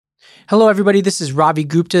Hello, everybody. This is Ravi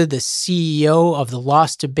Gupta, the CEO of The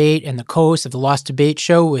Lost Debate and the co-host of The Lost Debate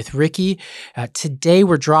Show with Ricky. Today,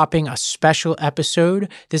 we're dropping a special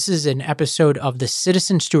episode. This is an episode of The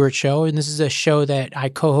Citizen Stewart Show, and this is a show that I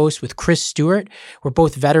co-host with Chris Stewart. We're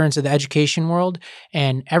both veterans of the education world,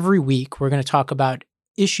 and every week, we're going to talk about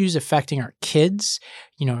issues affecting our kids,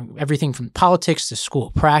 everything from politics to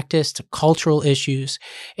school practice to cultural issues.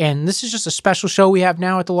 And this is just a special show we have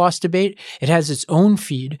now at The Lost Debate. It has its own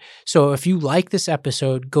feed. So if you like this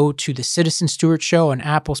episode, go to The Citizen Stewart Show on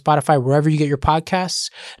Apple, Spotify, wherever you get your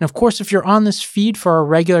podcasts. And of course, if you're on this feed for our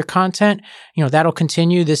regular content, that'll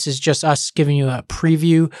continue. This is just us giving you a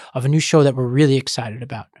preview of a new show that we're really excited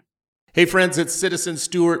about. Hey friends, it's Citizen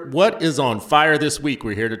Stewart. What is on fire this week?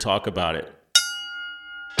 We're here to talk about it.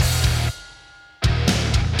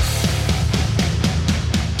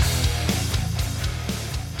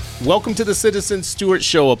 Welcome to the Citizen Stewart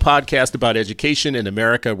Show, a podcast about education in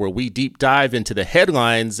America where we deep dive into the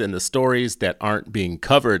headlines and the stories that aren't being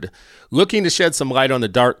covered. Looking to shed some light on the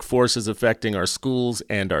dark forces affecting our schools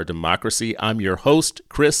and our democracy. I'm your host,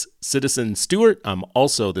 Chris Citizen Stewart. I'm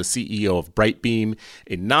also the CEO of Brightbeam,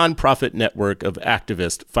 a nonprofit network of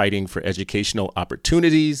activists fighting for educational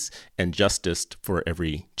opportunities and justice for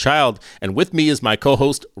every child. And with me is my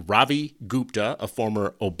co-host, Ravi Gupta, a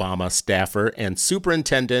former Obama staffer and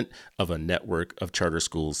superintendent of a network of charter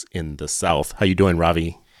schools in the South. How you doing,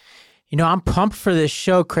 Ravi? I'm pumped for this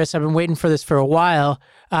show, Chris. I've been waiting for this for a while.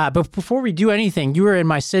 But before we do anything, you were in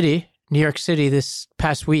my city, New York City, this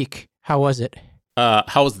past week. How was it?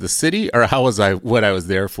 How was the city, or how was what I was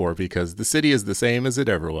there for? Because the city is the same as it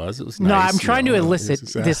ever was. It was nice. No, I'm trying to elicit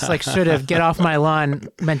this sort of get off my lawn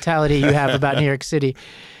mentality you have about New York City.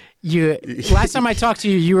 Last time I talked to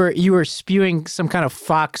you, you were spewing some kind of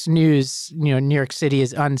Fox News, New York City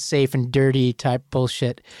is unsafe and dirty type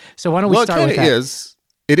bullshit. So why don't we start with that?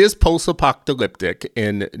 It is post-apocalyptic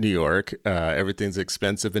in New York. Everything's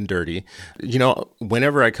expensive and dirty.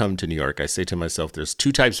 Whenever I come to New York, I say to myself, there's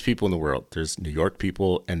two types of people in the world. There's New York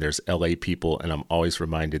people and there's LA people. And I'm always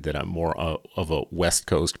reminded that I'm more of a West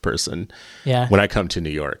Coast person when I come to New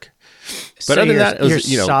York. But so other than that, you're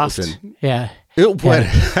soft. Listen, yeah.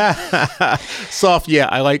 Soft, yeah.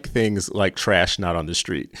 I like things like trash not on the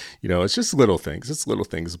street. It's just little things. It's little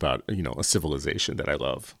things about, a civilization that I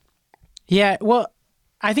love. Yeah, well,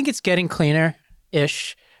 I think it's getting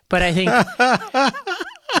cleaner-ish, but I think,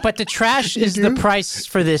 but the trash is the price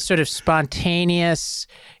for this sort of spontaneous,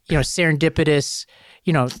 serendipitous,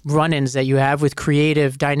 run-ins that you have with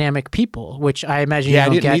creative, dynamic people, which I imagine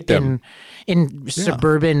you don't get in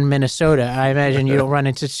suburban Minnesota. I imagine you don't run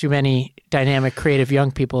into too many dynamic, creative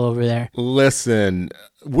young people over there. Listen,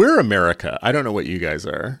 we're America. I don't know what you guys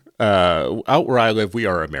are. Out where I live, we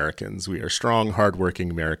are Americans. We are strong,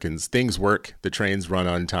 hardworking Americans. Things work. The trains run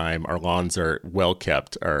on time. Our lawns are well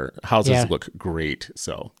kept. Our houses look great.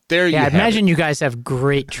 So there you have it. I imagine you guys have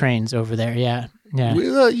great trains over there. Yeah. Yeah.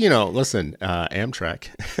 Listen, Amtrak.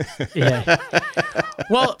 Yeah.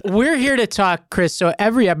 Well, we're here to talk, Chris. So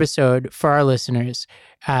every episode for our listeners,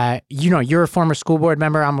 you're a former school board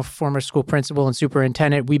member. I'm a former school principal and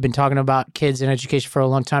superintendent. We've been talking about kids and education for a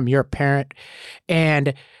long time. You're a parent.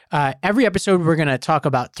 And every episode, we're going to talk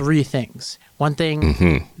about three things. One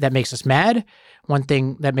thing that makes us mad, one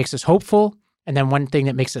thing that makes us hopeful, and then one thing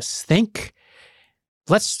that makes us think.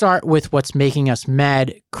 Let's start with what's making us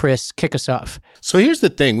mad. Chris, kick us off. So here's the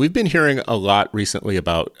thing. We've been hearing a lot recently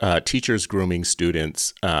about teachers grooming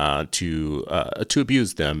students to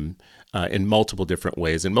abuse them in multiple different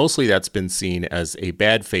ways. And mostly that's been seen as a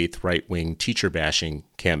bad faith right-wing teacher bashing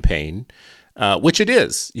campaign, which it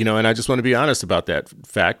is, and I just want to be honest about that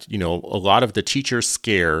fact. A lot of the teacher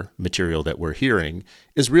scare material that we're hearing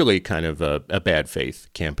is really kind of a bad faith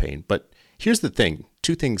campaign. But here's the thing.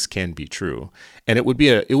 Two things can be true. And it would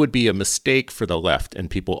be a mistake for the left and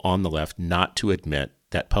people on the left not to admit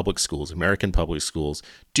that public schools, American public schools,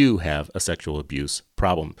 do have a sexual abuse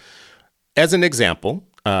problem. As an example,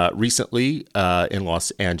 recently in Los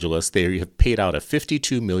Angeles, they have paid out a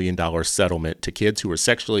 $52 million settlement to kids who were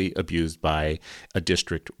sexually abused by a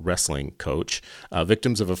district wrestling coach,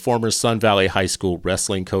 victims of a former Sun Valley High School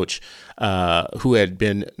wrestling coach who had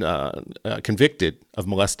been convicted of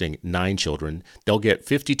molesting 9 children. They'll get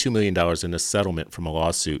 $52 million in a settlement from a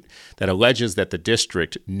lawsuit that alleges that the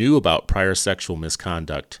district knew about prior sexual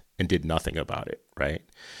misconduct and did nothing about it, right?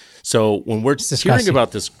 So when we're hearing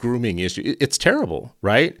about this grooming issue, it's terrible,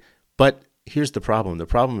 right? But here's the problem. The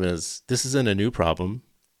problem is this isn't a new problem.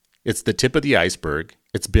 It's the tip of the iceberg.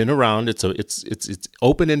 It's been around. It's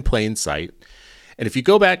open in plain sight. And if you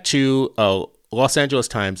go back to a Los Angeles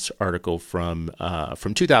Times article from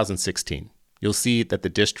 2016, you'll see that the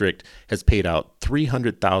district has paid out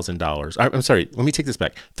 $300,000. I'm sorry, let me take this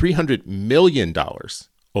back. $300 million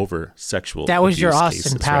over sexual That was abuse your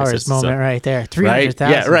Austin cases, Powers moment right there.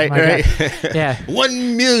 300,000. Right? Yeah, right. Yeah.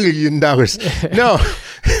 $1 million. No,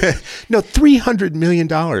 no, $300 million,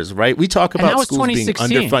 right? We talk about schools being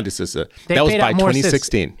underfunded. That was by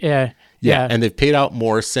 2016. Yeah. And they've paid out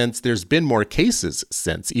more since. There's been more cases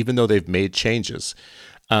since, even though they've made changes.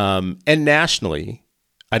 And nationally,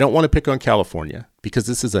 I don't want to pick on California because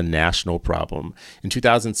this is a national problem. In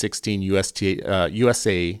 2016,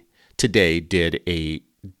 USA Today did a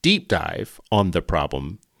deep dive on the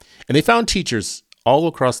problem, and they found teachers all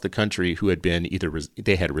across the country who had been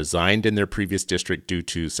they had resigned in their previous district due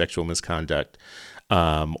to sexual misconduct,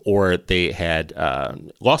 or they had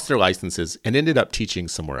lost their licenses and ended up teaching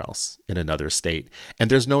somewhere else in another state.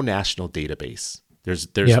 And there's no national database. There's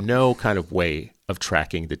no kind of way of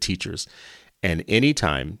tracking the teachers. And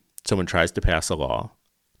anytime someone tries to pass a law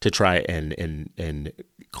to try and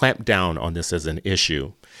clamp down on this as an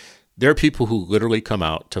issue, there are people who literally come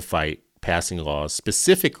out to fight passing laws.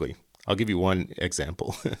 Specifically, I'll give you one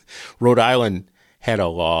example. Rhode Island had a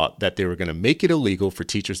law that they were going to make it illegal for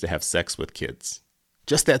teachers to have sex with kids.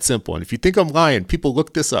 Just that simple. And if you think I'm lying, people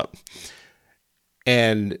look this up.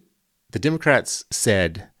 And the Democrats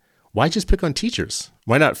said, why just pick on teachers?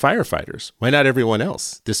 Why not firefighters? Why not everyone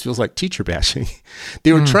else? This feels like teacher bashing.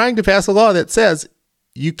 They were trying to pass a law that says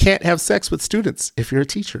you can't have sex with students if you're a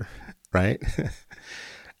teacher, right?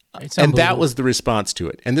 And that was the response to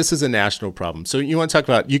it. And this is a national problem. So you want to talk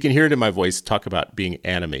about, you can hear it in my voice, talk about being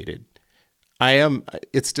animated.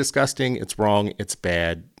 It's disgusting, it's wrong, it's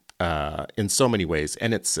bad in so many ways,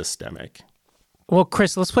 and it's systemic. Well,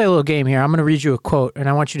 Chris, let's play a little game here. I'm going to read you a quote, and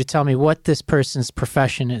I want you to tell me what this person's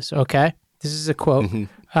profession is, okay? This is a quote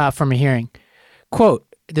from a hearing. Quote,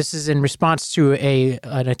 this is in response to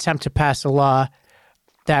an attempt to pass a law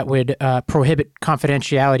that would prohibit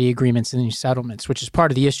confidentiality agreements in these settlements, which is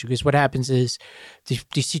part of the issue. Because what happens is these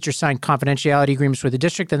teachers sign confidentiality agreements with the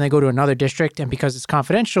district, then they go to another district, and because it's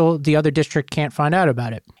confidential, the other district can't find out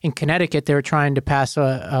about it. In Connecticut, they were trying to pass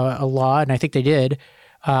a law, and I think they did,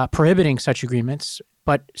 prohibiting such agreements.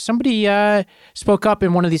 But somebody spoke up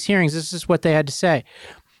in one of these hearings. This is what they had to say.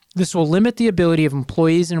 This will limit the ability of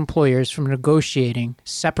employees and employers from negotiating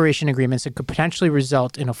separation agreements that could potentially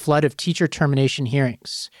result in a flood of teacher termination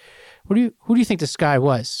hearings. Who do you think this guy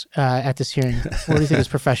was at this hearing? What do you think his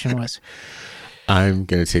profession was? I'm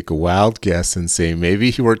going to take a wild guess and say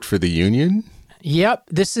maybe he worked for the union. Yep.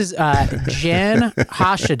 This is Jan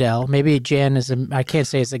Hoshadel. Maybe Jan is I can't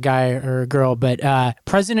say it's a guy or a girl, but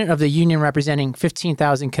president of the union representing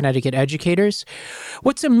 15,000 Connecticut educators.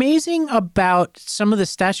 What's amazing about some of the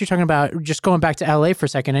stats you're talking about, just going back to LA for a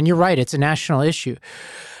second, and you're right, it's a national issue.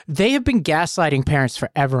 They have been gaslighting parents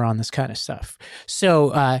forever on this kind of stuff.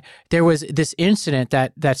 So there was this incident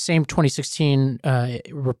that same 2016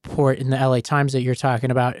 report in the LA Times that you're talking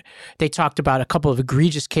about. They talked about a couple of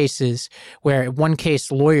egregious cases where in one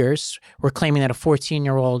case lawyers were claiming that a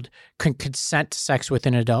 14-year-old could consent to sex with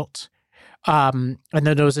an adult. And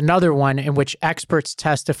then there was another one in which experts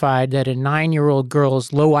testified that a 9-year-old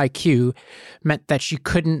girl's low IQ meant that she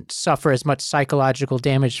couldn't suffer as much psychological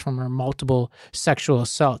damage from her multiple sexual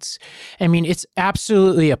assaults. I mean, it's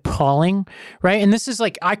absolutely appalling, right? And this is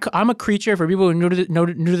like, I'm a creature, for people who are new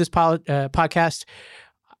to this podcast,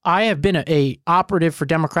 I have been a operative for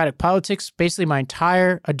Democratic politics basically my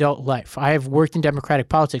entire adult life. I have worked in Democratic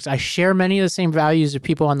politics. I share many of the same values of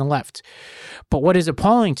people on the left. But what is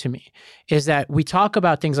appalling to me is that we talk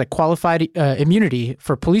about things like qualified immunity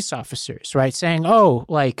for police officers, right? Saying, oh,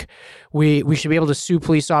 like we should be able to sue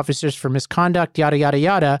police officers for misconduct, yada, yada,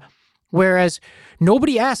 yada. Whereas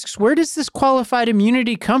nobody asks, where does this qualified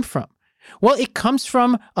immunity come from? Well, it comes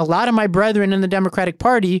from a lot of my brethren in the Democratic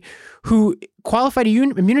Party who qualified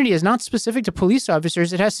immunity is not specific to police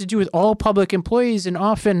officers. It has to do with all public employees, and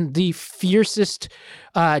often the fiercest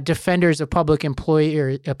defenders of public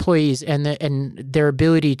employees and their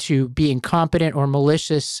ability to be incompetent or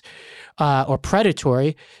malicious or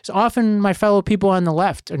predatory. So often my fellow people on the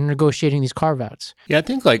left are negotiating these carve-outs. Yeah, I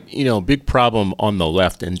think big problem on the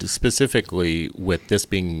left, and specifically with this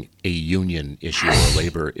being a union issue or a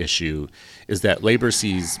labor issue, is that labor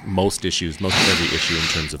sees most of every issue in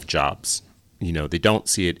terms of jobs. They don't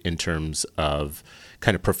see it in terms of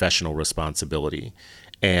kind of professional responsibility.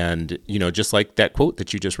 And, just like that quote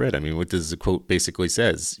that you just read, I mean, what does the quote basically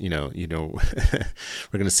says? We're going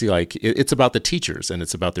to see like it's about the teachers and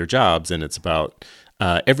it's about their jobs and it's about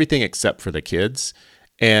everything except for the kids.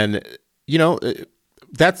 And,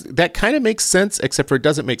 that kind of makes sense, except for it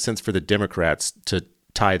doesn't make sense for the Democrats to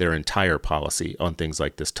tie their entire policy on things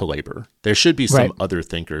like this to labor. There should be some other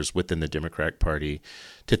thinkers within the Democratic Party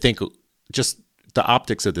to think just the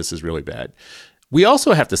optics of this is really bad. We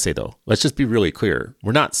also have to say, though, let's just be really clear.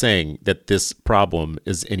 We're not saying that this problem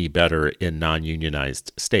is any better in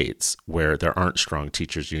non-unionized states where there aren't strong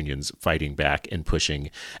teachers' unions fighting back and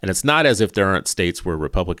pushing. And it's not as if there aren't states where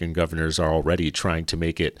Republican governors are already trying to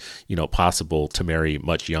make it, possible to marry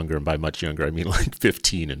much younger. And by much younger, I mean like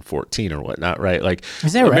 15 and 14 or whatnot, right? Like,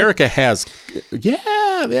 is that America right? has,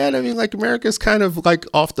 yeah, man. I mean, like, America's kind of like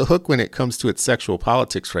off the hook when it comes to its sexual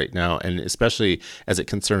politics right now, and especially as it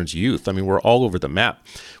concerns youth. I mean, we're all over the map.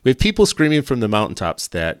 We have people screaming from the mountaintops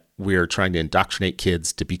that we're trying to indoctrinate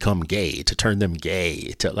kids to become gay, to turn them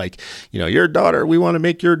gay, to like, your daughter, we want to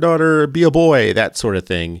make your daughter be a boy, that sort of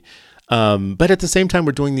thing. But at the same time,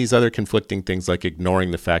 we're doing these other conflicting things like ignoring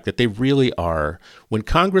the fact that they really are, when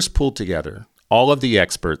Congress pulled together all of the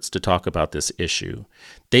experts to talk about this issue,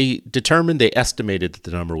 they estimated that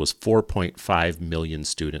the number was 4.5 million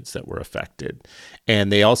students that were affected.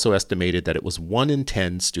 And they also estimated that it was 1 in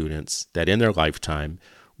 10 students that in their lifetime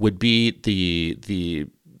would be the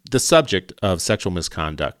subject of sexual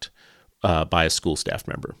misconduct by a school staff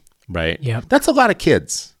member, right? Yeah. That's a lot of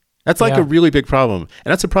kids. That's like a really big problem.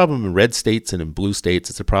 And that's a problem in red states and in blue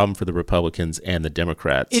states. It's a problem for the Republicans and the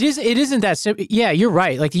Democrats. It isn't that simple. Yeah, you're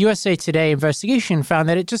right. Like the USA Today investigation found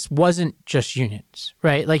that it just wasn't just unions,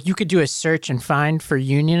 right? Like you could do a search and find for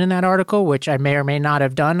union in that article, which I may or may not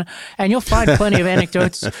have done. And you'll find plenty of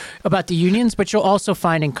anecdotes about the unions, but you'll also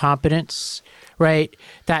find incompetence, right?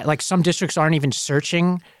 That like some districts aren't even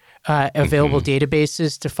searching available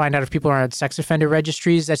databases to find out if people are on sex offender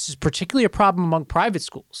registries. That's just particularly a problem among private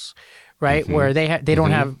schools, right? Where they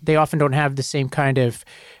often don't have the same kind of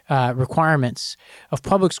requirements of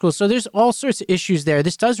public schools. So there's all sorts of issues there.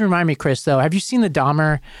 This does remind me, Chris, though. Have you seen the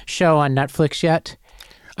Dahmer show on Netflix yet?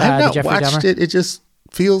 I have not watched it. It just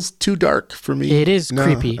feels too dark for me. It is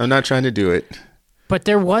creepy. I'm not trying to do it. But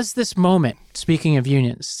there was this moment, speaking of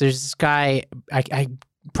unions, there's this guy, I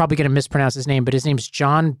probably going to mispronounce his name, but his name's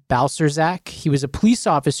John Balserzak. He was a police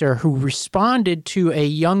officer who responded to a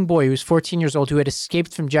young boy who was 14 years old who had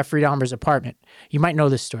escaped from Jeffrey Dahmer's apartment. You might know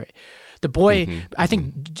this story. The boy, I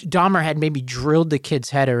think Dahmer had maybe drilled the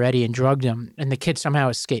kid's head already and drugged him, and the kid somehow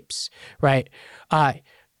escapes, right?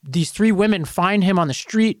 These 3 women find him on the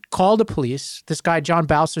street, call the police. This guy, John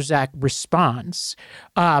Balserzak, responds,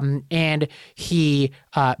 and he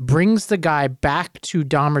brings the guy back to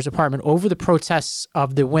Dahmer's apartment over the protests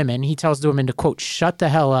of the women. He tells the women to, quote, shut the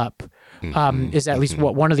hell up, is at least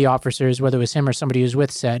what one of the officers, whether it was him or somebody he was with,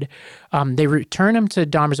 said. They return him to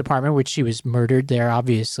Dahmer's apartment, which he was murdered there,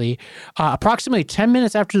 obviously. Approximately 10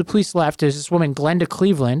 minutes after the police left, there's this woman, Glenda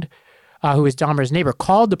Cleveland, who was Dahmer's neighbor,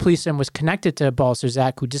 called the police and was connected to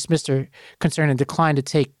Balserzak, who dismissed her concern and declined to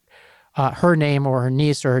take her name or her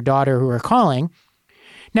niece or her daughter who were calling.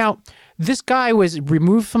 Now, this guy was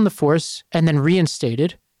removed from the force and then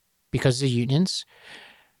reinstated because of the unions.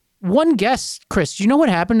 One guess, Chris, do you know what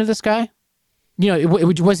happened to this guy?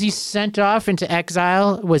 Was he sent off into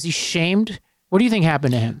exile? Was he shamed? What do you think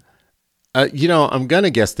happened to him? I'm going to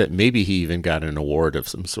guess that maybe he even got an award of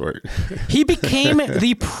some sort. He became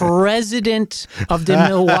the president of the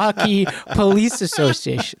Milwaukee Police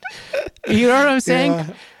Association. You know what I'm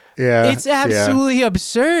saying? Yeah. It's absolutely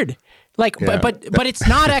absurd. Like, but it's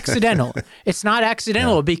not accidental. It's not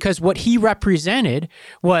accidental because what he represented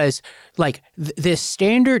was like the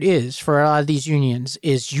standard is for a lot of these unions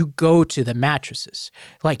is you go to the mattresses.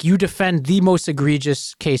 Like you defend the most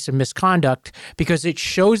egregious case of misconduct because it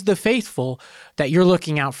shows the faithful that you're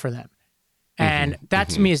looking out for them. And that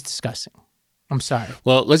to me is disgusting. I'm sorry.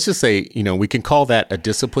 Well, let's just say, we can call that a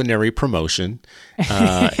disciplinary promotion.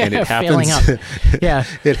 And it happens. Failing up. Yeah.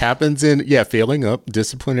 It happens failing up.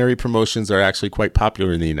 Disciplinary promotions are actually quite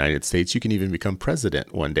popular in the United States. You can even become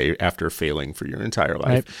president one day after failing for your entire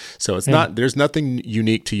life. Right. So it's there's nothing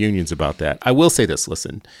unique to unions about that. I will say this,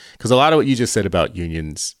 listen, because a lot of what you just said about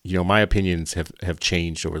unions, my opinions have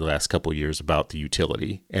changed over the last couple of years about the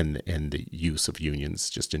utility and the use of unions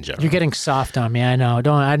just in general. You're getting soft on me. I know. I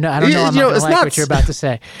don't know. I'm not going to like what you're about to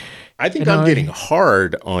say. I think I'm getting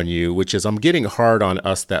hard on you, which is I'm getting hard on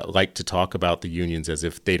us that like to talk about the unions as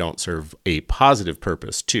if they don't serve a positive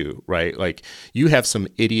purpose too, right? Like you have some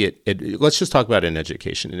let's just talk about it in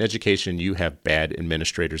education. In education, you have bad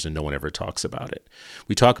administrators and no one ever talks about it.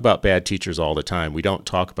 We talk about bad teachers all the time. We don't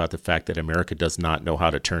talk about the fact that America does not know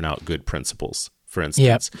how to turn out good principals, for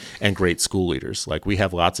instance, and great school leaders. Like we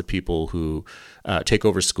have lots of people who take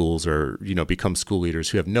over schools or, become school leaders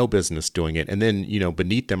who have no business doing it. And then,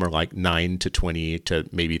 beneath them are like 9 to 20 to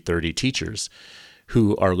maybe 30 teachers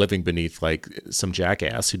who are living beneath like some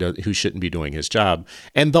jackass who shouldn't be doing his job.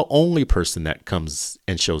 And the only person that comes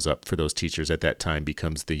and shows up for those teachers at that time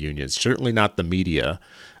becomes the unions. Certainly not the media.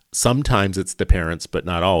 Sometimes it's the parents, but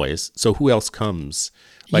not always. So who else comes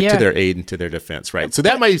to their aid and to their defense, right? So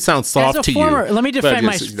that might sound soft to you. Let me defend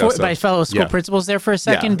my fellow school principals there for a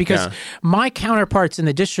second, because my counterparts in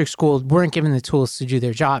the district school weren't given the tools to do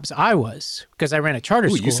their jobs. I was, because I ran a charter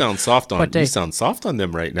school. You sound soft on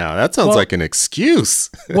them right now. That sounds like an excuse.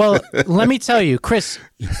 Well, let me tell you, Chris,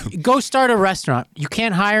 go start a restaurant. You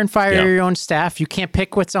can't hire and fire your own staff. You can't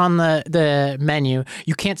pick what's on the menu.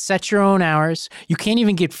 You can't set your own hours. You can't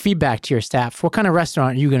even give feedback to your staff. What kind of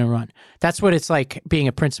restaurant are you going to run? That's what it's like being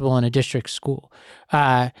a principal in a district school.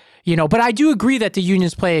 But I do agree that the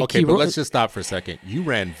unions play a key role. Okay, but let's just stop for a second. You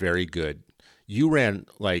ran very good. You ran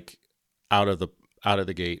like out of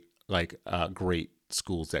the gate, like great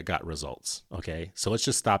schools that got results. Okay, so let's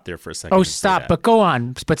just stop there for a second. Oh, stop! But go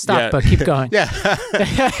on. But stop. But keep going. Yeah.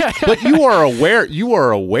 But you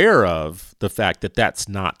are aware of the fact that that's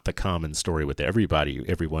not the common story with everybody,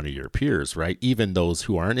 every one of your peers, right? Even those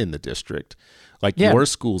who aren't in the district. Like your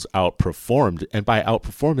schools outperformed, and by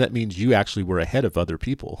outperformed, that means you actually were ahead of other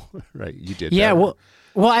people, right? You did. Yeah. Better.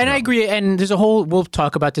 Well, and I agree. And there's we'll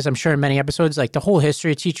talk about this, I'm sure, in many episodes. Like the whole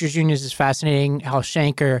history of teachers' unions is fascinating. Al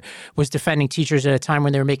Shanker was defending teachers at a time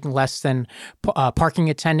when they were making less than parking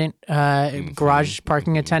attendant, garage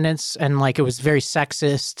parking attendants. And like it was very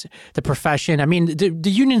sexist, the profession. I mean,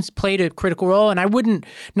 the unions played a critical role, and I wouldn't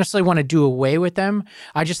necessarily want to do away with them.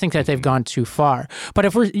 I just think that they've gone too far. But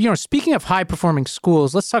if we're, speaking of high performing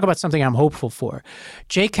schools, let's talk about something I'm hopeful for.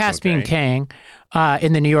 J. Caspian Kang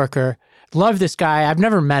in the New Yorker. Love this guy. I've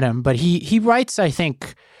never met him, but he writes, I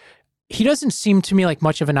think, he doesn't seem to me like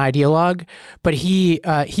much of an ideologue, but he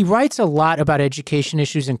writes a lot about education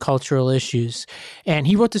issues and cultural issues. And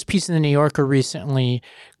he wrote this piece in the New Yorker recently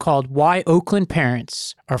called "Why Oakland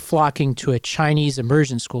Parents Are Flocking to a Chinese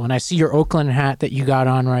Immersion School." And I see your Oakland hat that you got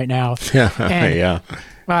on right now. Yeah.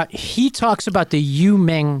 He talks about the Yu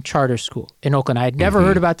Ming Charter School in Oakland. I had never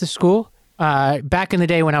heard about this school. Back in the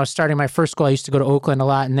day when I was starting my first school, I used to go to Oakland a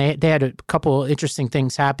lot, and they had a couple interesting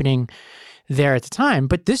things happening there at the time.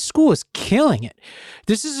 But this school is killing it.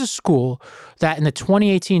 This is a school that in the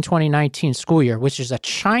 2018-2019 school year, which is a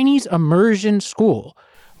Chinese immersion school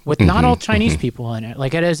with not all Chinese people in it,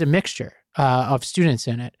 like it has a mixture of students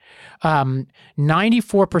in it.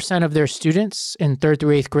 94% of their students in 3rd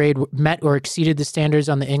through 8th grade met or exceeded the standards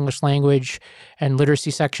on the English language and literacy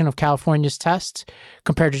section of California's test,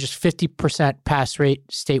 compared to just 50% pass rate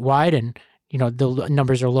statewide. And, the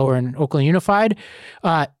numbers are lower in Oakland Unified.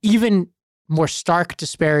 Even more stark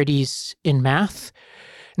disparities in math.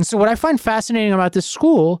 And so what I find fascinating about this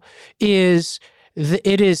school is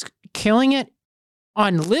it is killing it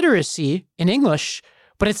on literacy in English,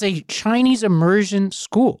 but it's a Chinese immersion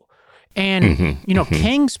school. And,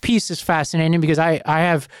 Kang's piece is fascinating because I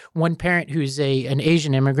have one parent who's an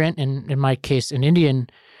Asian immigrant, and in my case, an Indian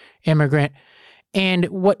immigrant. And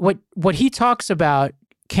what he talks about,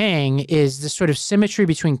 Kang, is this sort of symmetry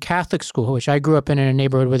between Catholic school, which I grew up in a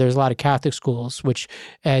neighborhood where there's a lot of Catholic schools, which,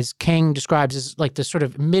 as Kang describes, is like the sort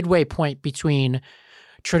of midway point between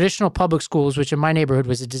traditional public schools, which in my neighborhood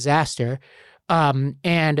was a disaster,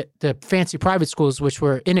 and the fancy private schools, which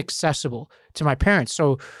were inaccessible to my parents.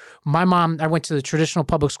 So I went to the traditional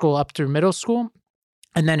public school up through middle school.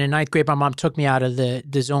 And then in 9th grade, my mom took me out of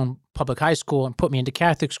the zone public high school and put me into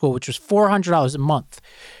Catholic school, which was $400 a month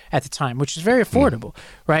at the time, which is very affordable,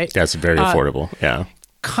 right? That's very affordable, yeah.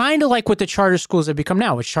 Kind of like what the charter schools have become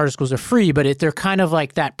now, which charter schools are free, but they're kind of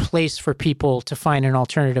like that place for people to find an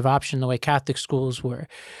alternative option the way Catholic schools were.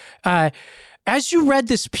 As you read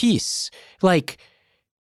this piece, I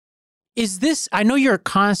know you're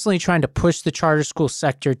constantly trying to push the charter school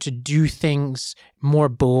sector to do things more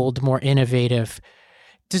bold, more innovative.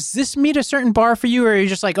 Does this meet a certain bar for you, or are you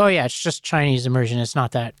just like, oh yeah, it's just Chinese immersion, it's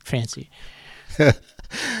not that fancy?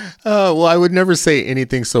 Well, I would never say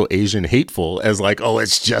anything so Asian hateful as like, oh,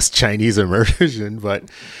 it's just Chinese immersion. But,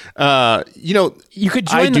 you could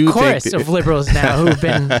join the chorus of liberals now who've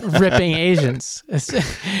been ripping Asians.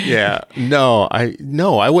 Yeah, no,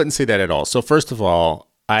 I wouldn't say that at all. So first of all,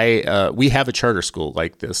 we have a charter school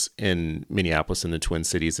like this in Minneapolis in the Twin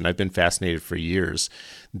Cities, and I've been fascinated for years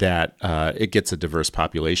that it gets a diverse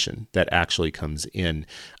population that actually comes in.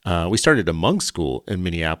 We started a monk school in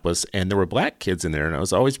Minneapolis, and there were Black kids in there, and I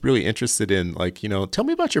was always really interested in, like, tell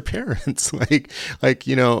me about your parents,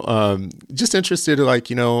 just interested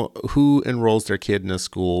in, who enrolls their kid in a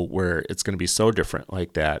school where it's going to be so different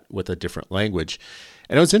like that with a different language.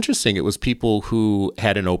 And it was interesting. It was people who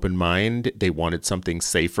had an open mind. They wanted something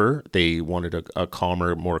safer. They wanted a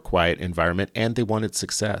calmer, more quiet environment, and they wanted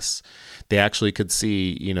success. They actually could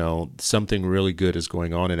see, something really good is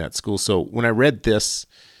going on in that school. So when I read this,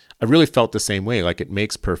 I really felt the same way. Like, it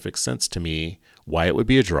makes perfect sense to me why it would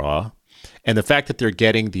be a draw. And the fact that they're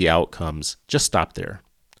getting the outcomes, just stop there.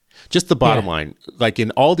 Just the bottom line. Like,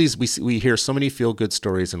 in all these, we hear so many feel-good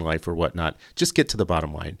stories in life or whatnot. Just get to the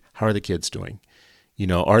bottom line. How are the kids doing?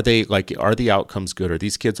 Are the outcomes good? Are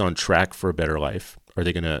these kids on track for a better life? Are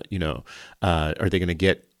they gonna, are they gonna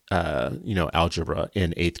get, algebra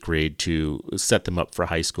in 8th grade to set them up for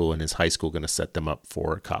high school? And is high school going to set them up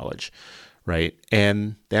for college? Right.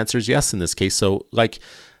 And the answer is yes in this case. So,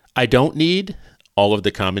 I don't need all of the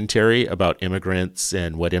commentary about immigrants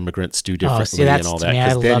and what immigrants do differently and all that.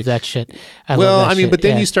 I love that shit. But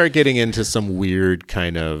then you start getting into some weird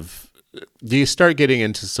kind of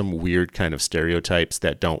stereotypes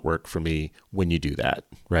that don't work for me when you do that,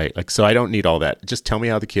 right? So I don't need all that. Just tell me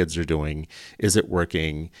how the kids are doing. Is it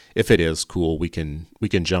working? If it is, cool. We can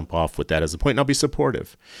jump off with that as a point, and I'll be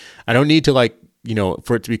supportive. I don't need to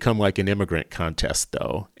for it to become like an immigrant contest,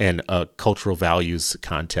 though, and a cultural values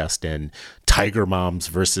contest, and tiger moms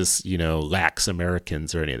versus, lax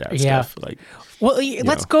Americans or any of that stuff.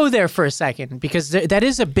 Let's go there for a second, because that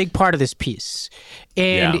is a big part of this piece.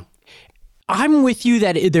 And I'm with you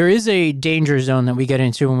that there is a danger zone that we get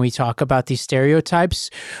into when we talk about these stereotypes,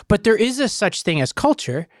 but there is a such thing as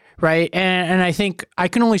culture, right? And I think I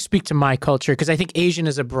can only speak to my culture, because I think Asian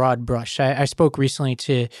is a broad brush. I spoke recently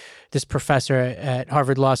to this professor at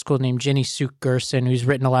Harvard Law School named Jenny Suk Gerson, who's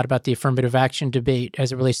written a lot about the affirmative action debate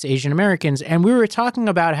as it relates to Asian Americans. And we were talking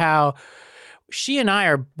about how she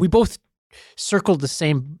and we both circled the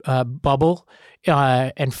same bubble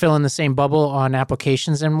and fill in the same bubble on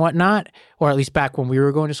applications and whatnot, or at least back when we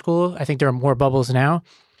were going to school. I think there are more bubbles now.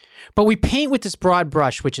 But we paint with this broad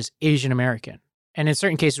brush, which is Asian American. And in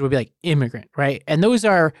certain cases, we'll be like immigrant, right? And those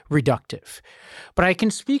are reductive. But I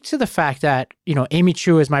can speak to the fact that, Amy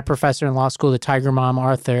Chu is my professor in law school, the tiger mom,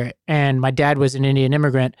 Arthur, and my dad was an Indian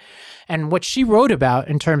immigrant. And what she wrote about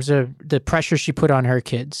in terms of the pressure she put on her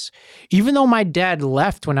kids, even though my dad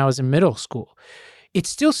left when I was in middle school, it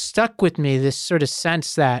still stuck with me, this sort of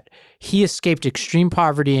sense that he escaped extreme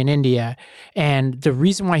poverty in India. And the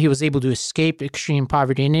reason why he was able to escape extreme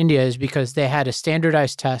poverty in India is because they had a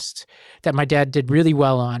standardized test that my dad did really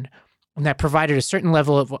well on, and that provided a certain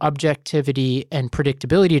level of objectivity and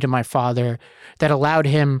predictability to my father that allowed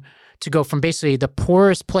him to go from basically the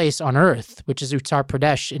poorest place on earth, which is Uttar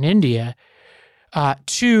Pradesh in India,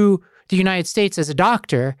 to the United States as a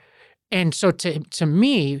doctor. And so to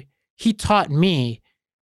me, he taught me,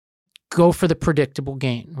 go for the predictable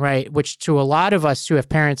gain, right? Which to a lot of us who have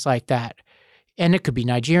parents like that, and it could be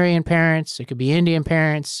Nigerian parents, it could be Indian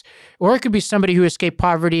parents, or it could be somebody who escaped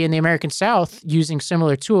poverty in the American South using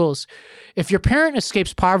similar tools. If your parent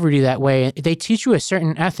escapes poverty that way, they teach you a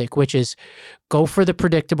certain ethic, which is go for the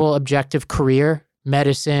predictable, objective career,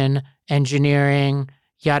 medicine, engineering,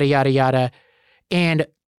 yada, yada, yada, and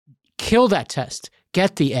kill that test,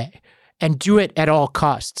 get the A, and do it at all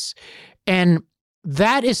costs. And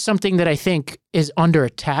that is something that I think is under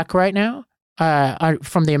attack right now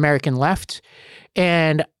from the American left,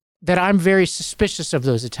 and that I'm very suspicious of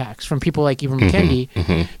those attacks from people like Ibram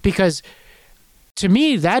Kendi, because to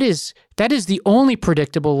me, that is the only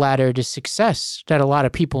predictable ladder to success that a lot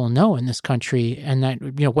of people know in this country, and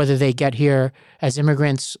that, whether they get here as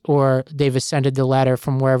immigrants or they've ascended the ladder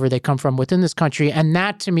from wherever they come from within this country. And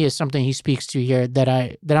that to me is something he speaks to here that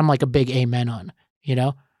I'm like a big amen on,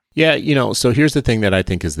 Yeah, so here's the thing that I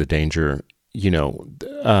think is the danger.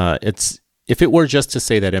 It's, if it were just to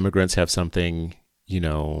say that immigrants have something,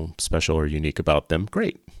 special or unique about them,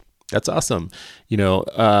 great. That's awesome.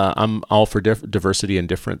 I'm all for diversity and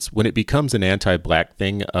difference. When it becomes an anti-Black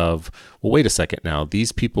thing of, well, wait a second now,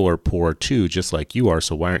 these people are poor too, just like you are,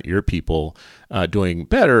 so why aren't your people doing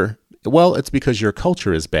better? Well, it's because your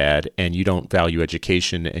culture is bad and you don't value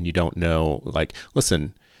education and you don't know,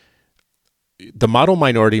 listen, the model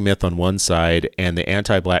minority myth on one side and the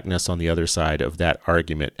anti-Blackness on the other side of that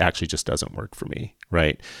argument actually just doesn't work for me,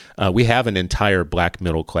 right? We have an entire Black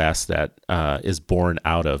middle class that is born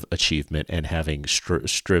out of achievement and having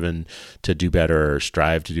striven to do better or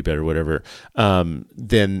strive to do better, whatever,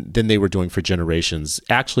 than they were doing for generations.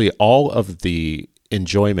 Actually, all of the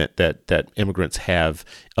enjoyment that immigrants have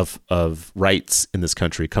of rights in this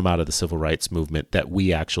country come out of the civil rights movement that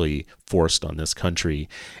we actually forced on this country.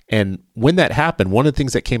 And when that happened, one of the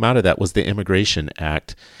things that came out of that was the Immigration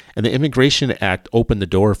Act. And the Immigration Act opened the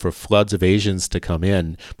door for floods of Asians to come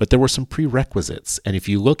in, but there were some prerequisites. And if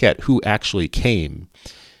you look at who actually came,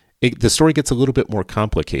 the story gets a little bit more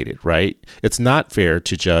complicated, right? It's not fair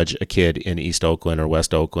to judge a kid in East Oakland or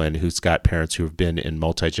West Oakland who's got parents who have been in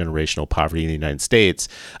multi-generational poverty in the United States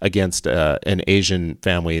against an Asian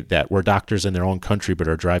family that were doctors in their own country but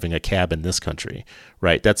are driving a cab in this country,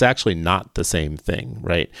 right? That's actually not the same thing,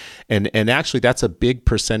 right? And actually, that's a big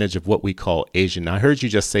percentage of what we call Asian. Now, I heard you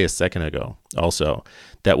just say a second ago also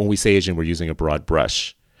that when we say Asian, we're using a broad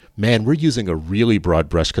brush. Man, we're using a really broad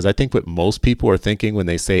brush because I think what most people are thinking when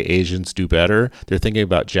they say Asians do better, they're thinking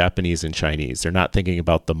about Japanese and Chinese. They're not thinking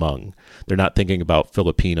about the Hmong. They're not thinking about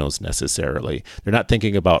Filipinos necessarily. They're not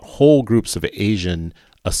thinking about whole groups of Asian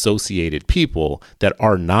associated people that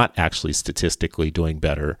are not actually statistically doing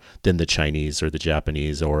better than the Chinese or the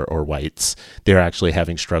Japanese or whites. They're actually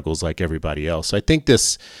having struggles like everybody else. So I think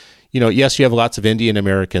this... yes, you have lots of Indian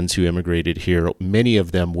Americans who immigrated here, many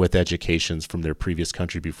of them with educations from their previous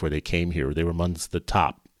country before they came here. They were amongst the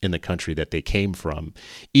top in the country that they came from,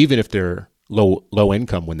 even if they're low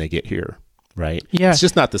income when they get here, right? Yeah. It's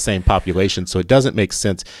just not the same population, so it doesn't make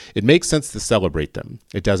sense. It makes sense to celebrate them.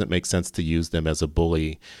 It doesn't make sense to use them as a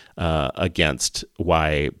bully against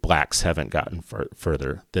why blacks haven't gotten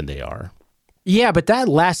further than they are. Yeah, but that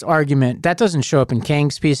last argument, that doesn't show up in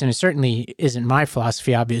Kang's piece, and it certainly isn't my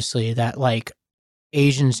philosophy, obviously, that like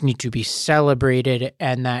Asians need to be celebrated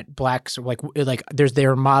and that blacks are like there's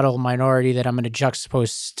their model minority that I'm going to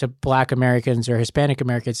juxtapose to Black Americans or Hispanic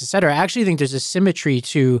Americans, et cetera. I actually think there's a symmetry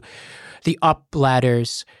to the up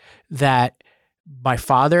ladders that my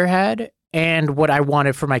father had and what I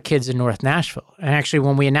wanted for my kids in North Nashville. And actually,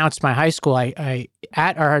 when we announced my high school, I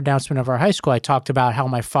at our announcement of our high school, I talked about how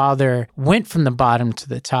my father went from the bottom to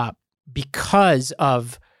the top because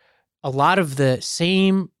of a lot of the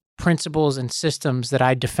same principles and systems that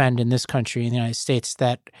I defend in this country, in the United States,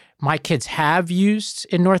 that my kids have used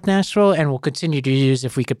in North Nashville and will continue to use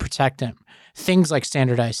if we could protect them. Things like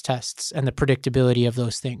standardized tests and the predictability of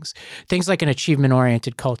those things. Things like an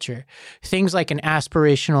achievement-oriented culture. Things like an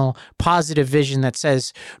aspirational, positive vision that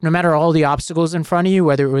says, no matter all the obstacles in front of you,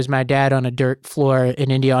 whether it was my dad on a dirt floor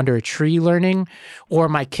in India under a tree learning, or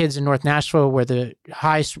my kids in North Nashville where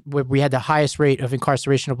we had the highest rate of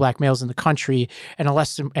incarceration of Black males in the country, and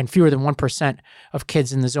fewer than 1% of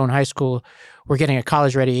kids in the zone high school were getting a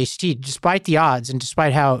college-ready ACT, despite the odds and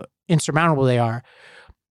despite how insurmountable they are.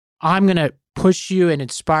 I'm going to push you and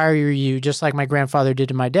inspire you, just like my grandfather did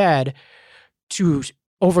to my dad, to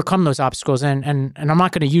overcome those obstacles. And I'm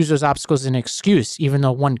not going to use those obstacles as an excuse, even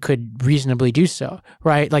though one could reasonably do so,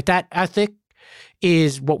 right? Like that ethic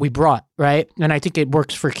is what we brought, right? And I think it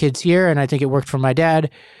works for kids here, and I think it worked for my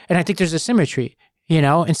dad. And I think there's a symmetry,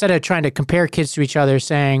 instead of trying to compare kids to each other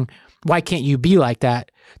saying, why can't you be like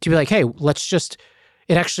that? To be like, hey,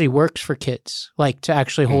 it actually works for kids, like to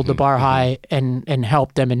actually hold the bar high and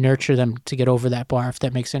help them and nurture them to get over that bar, if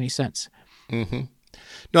that makes any sense. Mm-hmm.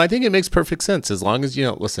 No, I think it makes perfect sense as long as,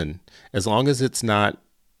 as long as it's not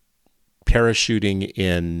parachuting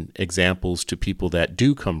in examples to people that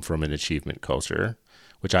do come from an achievement culture,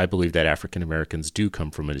 which I believe that African Americans do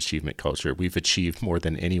come from an achievement culture. We've achieved more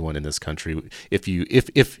than anyone in this country.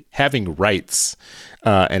 If having rights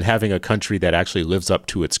and having a country that actually lives up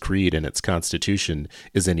to its creed and its constitution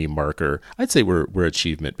is any marker, I'd say we're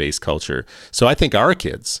achievement-based culture. So I think our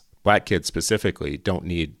kids, Black kids specifically, don't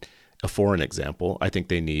need a foreign example. I think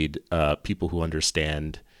they need people who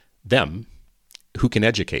understand them, who can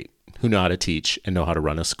educate, who know how to teach and know how to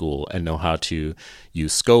run a school and know how to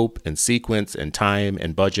use scope and sequence and time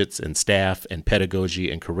and budgets and staff and pedagogy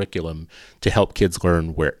and curriculum to help kids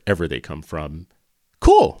learn wherever they come from.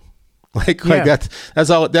 Cool. Like that's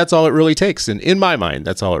all it really takes. And in my mind,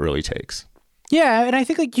 that's all it really takes. Yeah. And I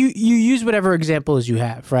think like you use whatever examples you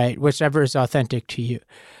have, right? Whichever is authentic to you.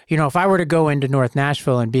 If I were to go into North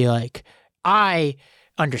Nashville and be like, I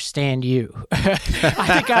understand you, I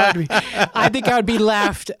think I'd be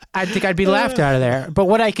laughed out of there. But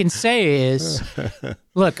what I can say is,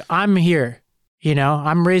 look, I'm here,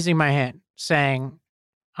 I'm raising my hand saying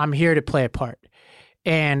I'm here to play a part,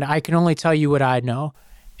 and I can only tell you what I know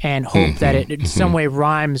and hope that it in some way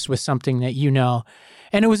rhymes with something that you know.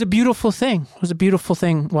 And it was a beautiful thing. It was a beautiful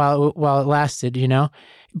thing while it lasted,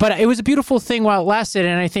 but it was a beautiful thing while it lasted.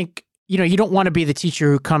 And I think, you don't want to be the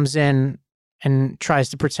teacher who comes in and tries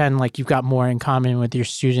to pretend like you've got more in common with your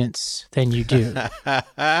students than you do.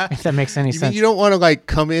 If that makes any sense. Mean you don't want to like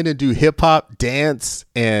come in and do hip hop, dance,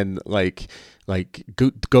 and like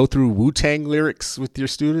go through Wu-Tang lyrics with your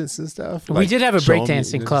students and stuff? We did have a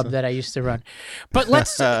breakdancing club that I used to run. But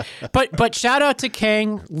but shout out to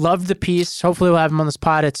Kang. Loved the piece. Hopefully we'll have him on this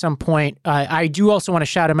pod at some point. I do also want to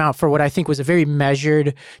shout him out for what I think was a very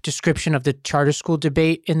measured description of the charter school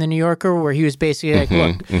debate in the New Yorker, where he was basically like,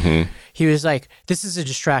 look, he was like, this is a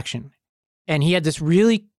distraction. And he had this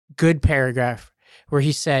really good paragraph where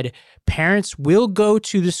he said, parents will go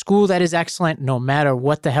to the school that is excellent no matter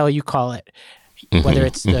what the hell you call it. Whether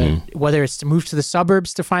it's to move to the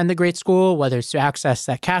suburbs to find the great school, whether it's to access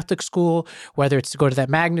that Catholic school, whether it's to go to that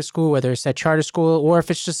magnet school, whether it's that charter school, or if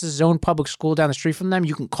it's just a zone public school down the street from them,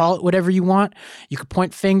 you can call it whatever you want. You could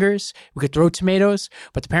point fingers, we could throw tomatoes,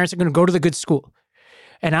 but the parents are going to go to the good school.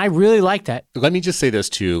 And I really like that. Let me just say this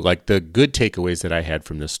too, like the good takeaways that I had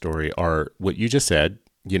from this story are what you just said.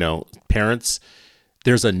 You know, parents,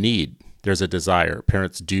 there's a need. There's a desire.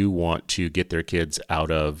 Parents do want to get their kids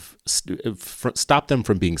out of, stop them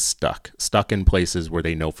from being stuck in places where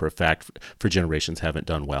they know for a fact for generations haven't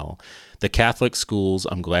done well. The Catholic schools,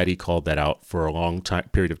 I'm glad he called that out. For a long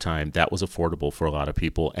period of time, that was affordable for a lot of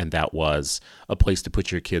people, and that was a place to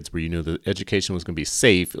put your kids where you knew the education was going to be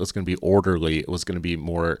safe, it was going to be orderly, it was going to be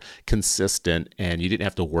more consistent, and you didn't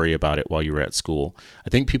have to worry about it while you were at school.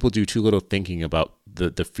 I think people do too little thinking about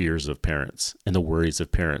the fears of parents and the worries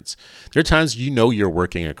of parents. There are times you know you're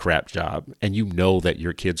working a crap job, and you know that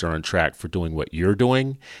your kids are on track for doing what you're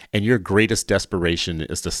doing, and your greatest desperation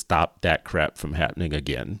is to stop that crap from happening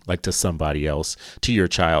again, like to somebody else, to your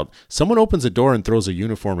child. Someone opens a door and throws a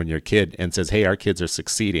uniform on your kid and says, hey, our kids are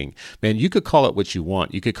succeeding. Man, you could call it what you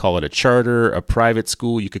want. You could call it a charter, a private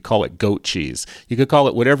school. You could call it goat cheese. You could call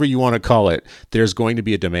it whatever you want to call it. There's going to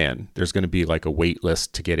be a demand. There's going to be like a wait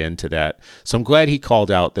list to get into that. So I'm glad he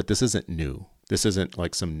called out that this isn't new. This isn't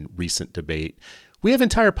like some recent debate. We have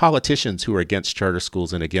entire politicians who are against charter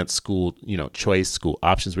schools and against school, choice, school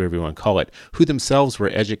options, whatever you want to call it, who themselves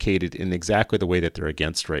were educated in exactly the way that they're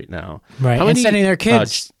against right now. Right, and sending their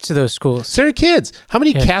kids to those schools. Send their kids. How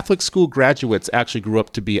many Catholic school graduates actually grew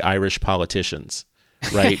up to be Irish politicians,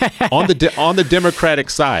 right? on the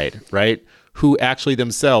Democratic side, right? Who actually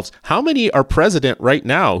themselves, how many are president right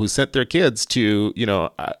now who sent their kids to,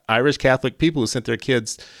 Irish Catholic people who sent their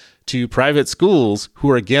kids to private schools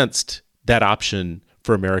who are against that option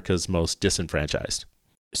for America's most disenfranchised?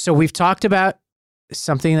 So we've talked about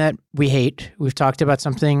something that we hate. We've talked about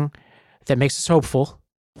something that makes us hopeful.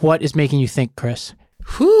 What is making you think, Chris?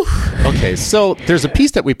 Whew. Okay, so there's a piece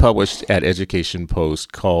that we published at Education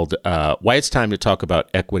Post called Why It's Time to Talk About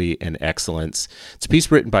Equity and Excellence. It's a piece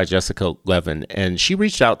written by Jessica Levin, and she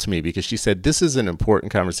reached out to me because she said, this is an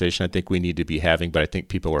important conversation I think we need to be having, but I think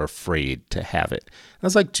people are afraid to have it. And I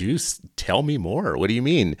was like, Juice, tell me more. What do you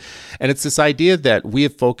mean? And it's this idea that we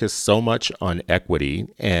have focused so much on equity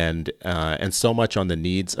and so much on the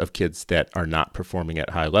needs of kids that are not performing at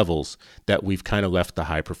high levels that we've kind of left the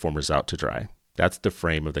high performers out to dry. That's the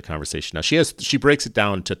frame of the conversation. Now she breaks it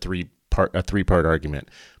down to a three-part argument,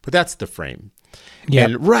 but that's the frame. Yep.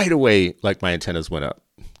 And right away, like my antennas went up.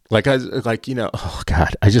 Oh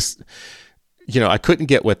God, I couldn't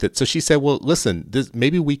get with it. So she said, well, listen,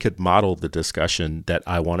 maybe we could model the discussion that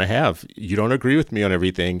I want to have. You don't agree with me on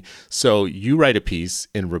everything. So you write a piece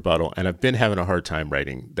in rebuttal, and I've been having a hard time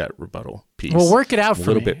writing that rebuttal piece. Well, work it out for me. A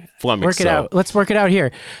little bit flummoxed. Work it out. Let's work it out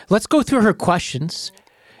here. Let's go through her questions.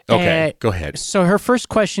 Okay, go ahead. So her first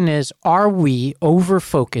question is, are we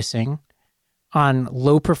over-focusing on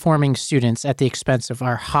low-performing students at the expense of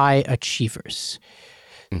our high achievers?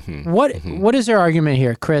 Mm-hmm. What is her argument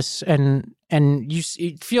here, Chris? And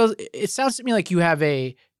it sounds to me like you have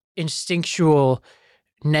a instinctual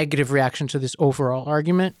negative reaction to this overall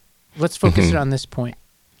argument. Let's focus it on this point.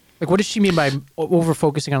 Like, what does she mean by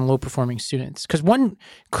over-focusing on low-performing students? Because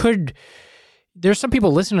there's some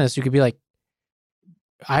people listening to this who could be like,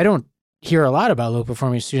 I don't hear a lot about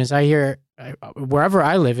low-performing students. I hear wherever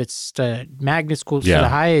I live, it's the magnet schools for the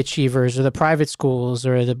high achievers, or the private schools,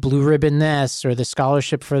 or the blue ribbon this, or the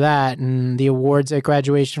scholarship for that, and the awards at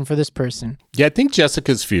graduation for this person. Yeah, I think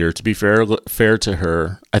Jessica's fear, to be fair to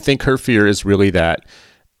her, I think her fear is really that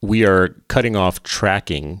we are cutting off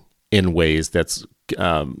tracking in ways that's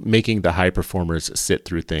making the high performers sit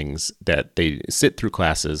through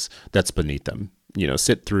classes that's beneath them.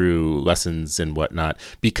 Sit through lessons and whatnot,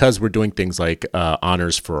 because we're doing things like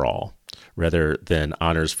honors for all, rather than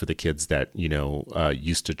honors for the kids that,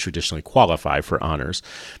 used to traditionally qualify for honors,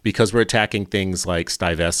 because we're attacking things like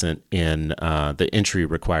Stuyvesant in the entry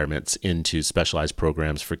requirements into specialized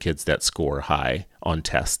programs for kids that score high on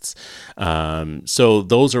tests. So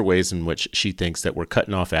those are ways in which she thinks that we're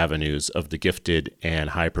cutting off avenues of the gifted and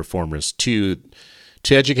high performers to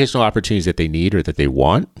educational opportunities that they need or that they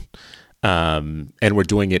want. And we're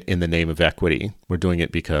doing it in the name of equity. We're doing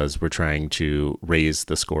it because we're trying to raise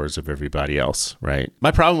the scores of everybody else, right?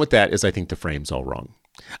 My problem with that is I think the frame's all wrong.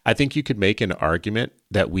 I think you could make an argument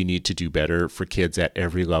that we need to do better for kids at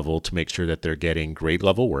every level to make sure that they're getting grade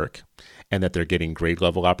level work and that they're getting grade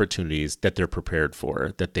level opportunities that they're prepared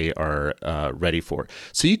for, that they are ready for.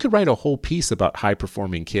 So you could write a whole piece about high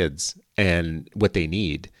performing kids and what they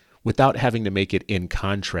need without having to make it in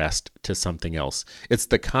contrast to something else. It's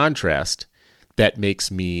the contrast that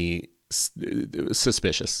makes me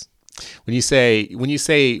suspicious. When you say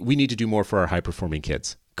we need to do more for our high performing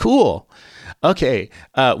kids, cool. Okay,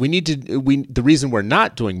 the reason we're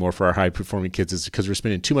not doing more for our high performing kids is because we're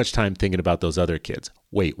spending too much time thinking about those other kids.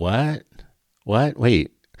 Wait, what?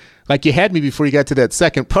 Wait. Like you had me before you got to that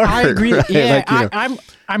second part. I agree. Right? Yeah,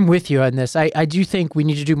 I'm with you on this. I do think we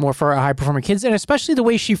need to do more for our high-performing kids, and especially the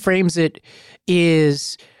way she frames it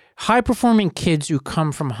is high-performing kids who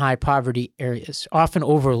come from high poverty areas, often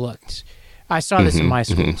overlooked. I saw this in my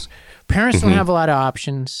schools. Parents don't have a lot of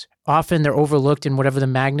options. Often they're overlooked in whatever the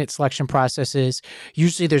magnet selection process is.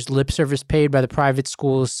 Usually there's lip service paid by the private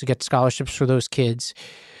schools to get scholarships for those kids.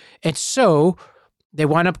 And so they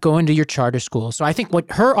wind up going to your charter school. So I think what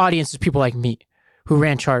her audience is people like me who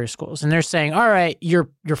ran charter schools. And they're saying, all right, you're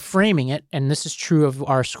framing it, and this is true of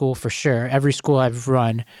our school for sure. Every school I've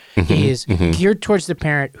run is geared towards the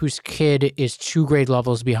parent whose kid is 2 grade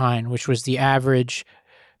levels behind, which was the average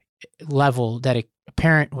level that a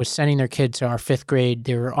parent was sending their kid to our 5th grade.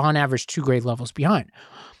 They were on average 2 grade levels behind.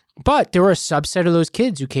 But there were a subset of those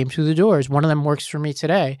kids who came through the doors. One of them works for me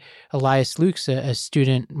today. Elias Luke's a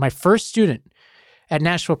student, my first student at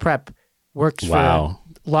Nashville Prep, works for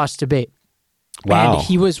Lost Debate. Wow. And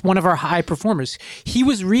he was one of our high performers. He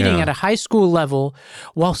was reading at a high school level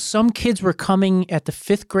while some kids were coming at the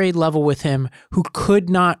 5th grade level with him who could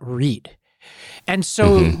not read. And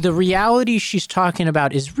so the reality she's talking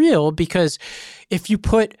about is real, because if you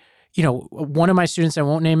put, one of my students, I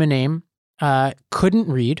won't name a name, couldn't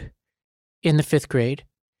read in the 5th grade.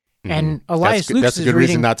 And Elias Luke that's a good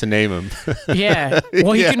reason not to name him. Yeah.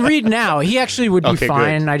 Well, he can read now. He actually would be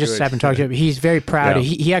fine. Good, I just haven't talked to him. He's very proud. Yeah.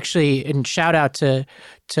 He actually, and shout out to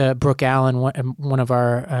Brooke Allen, one of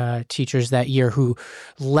our teachers that year, who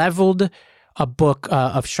leveled a book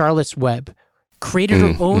of Charlotte's Web, created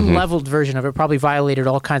her own leveled version of it, probably violated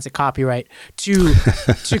all kinds of copyright, to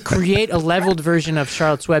create a leveled version of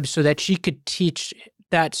Charlotte's Web so that she could teach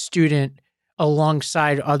that student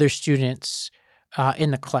alongside other students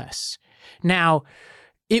in the class. Now,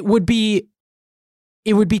 it would be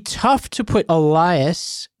tough to put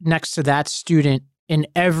Elias next to that student in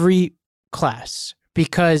every class,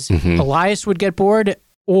 because Elias would get bored,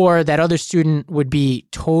 or that other student would be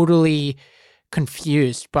totally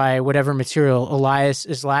confused by whatever material Elias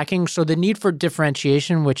is lacking. So the need for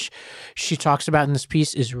differentiation, which she talks about in this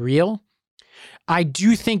piece, is real. I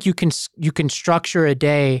do think you can structure a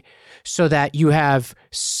day so that you have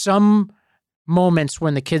some moments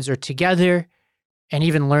when the kids are together and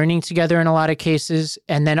even learning together in a lot of cases,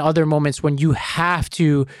 and then other moments when you have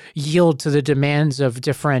to yield to the demands of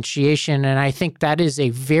differentiation. And I think that is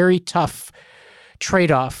a very tough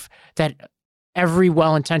trade-off that every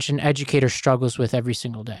well-intentioned educator struggles with every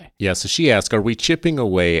single day. Yeah, so she asked, are we chipping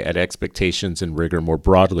away at expectations and rigor more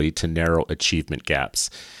broadly to narrow achievement gaps?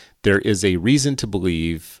 There is a reason to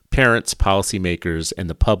believe parents, policymakers, and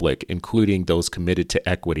the public, including those committed to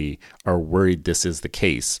equity, are worried this is the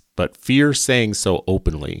case, but fear saying so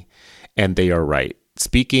openly, and they are right.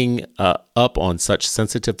 Speaking up on such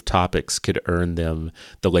sensitive topics could earn them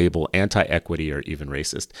the label anti-equity or even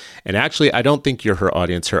racist. And actually, I don't think you're her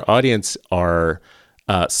audience. Her audience are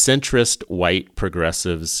centrist white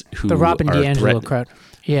progressives who the Robin DiAngelo crowd.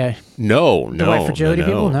 Yeah. No. The white fragility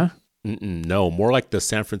people, no? No, more like the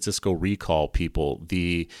San Francisco recall people.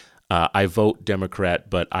 The I vote Democrat,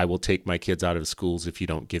 but I will take my kids out of schools if you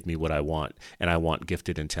don't give me what I want, and I want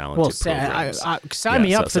gifted and talented programs. Sign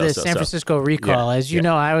me up for this San Francisco recall. As you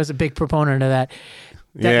know, I was a big proponent of that.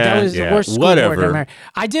 That was the worst school board in America.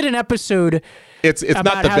 I did an episode. It's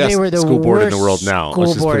not the best school board in the world now.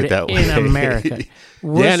 Let's just put it that way. In America.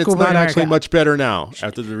 And it's not actually much better now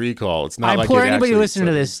after the recall. It's not. I implore anybody listening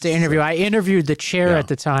to this to interview. I interviewed the chair at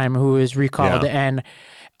the time who was recalled, and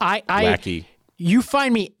I wacky. You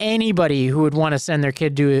find me anybody who would want to send their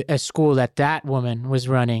kid to a school that woman was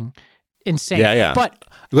running. Insane. Yeah. But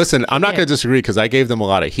listen, I'm not going to disagree because I gave them a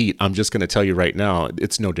lot of heat. I'm just going to tell you right now,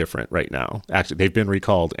 it's no different right now. Actually, they've been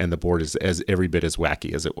recalled and the board is every bit as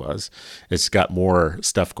wacky as it was. It's got more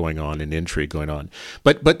stuff going on and intrigue going on.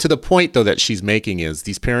 But to the point, though, that she's making is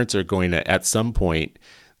these parents are going to, at some point,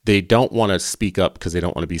 they don't want to speak up because they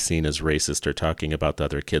don't want to be seen as racist or talking about the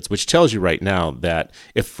other kids, which tells you right now that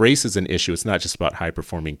if race is an issue, it's not just about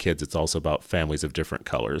high-performing kids. It's also about families of different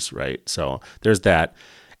colors, right? So there's that.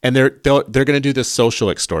 And they're going to do this social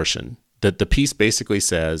extortion. The piece basically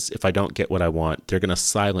says, if I don't get what I want, they're going to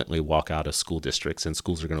silently walk out of school districts and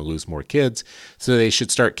schools are going to lose more kids. So they should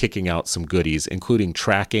start kicking out some goodies, including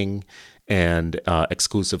tracking and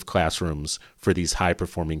exclusive classrooms for these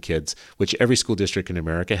high-performing kids, which every school district in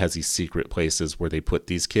America has these secret places where they put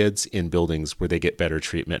these kids in buildings where they get better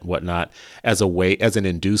treatment and whatnot as an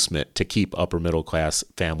inducement to keep upper-middle-class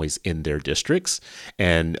families in their districts.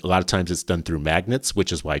 And a lot of times it's done through magnets,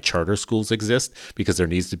 which is why charter schools exist, because there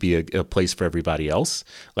needs to be a place for everybody else,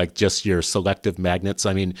 like just your selective magnets.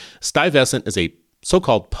 I mean, Stuyvesant is a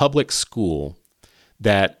so-called public school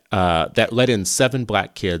that let in 7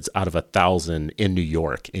 black kids out of 1,000 in New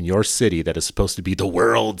York, in your city that is supposed to be the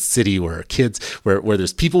world city where kids, where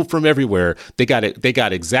there's people from everywhere. They got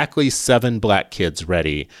exactly 7 black kids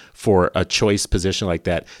ready for a choice position like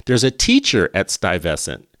that. There's a teacher at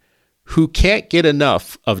Stuyvesant who can't get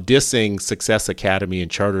enough of dissing Success Academy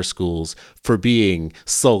and charter schools for being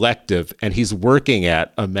selective, and he's working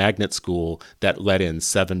at a magnet school that let in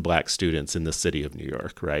 7 black students in the city of New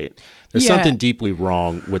York, right? There's something deeply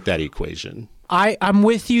wrong with that equation. I'm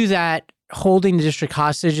with you that holding the district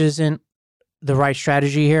hostage isn't the right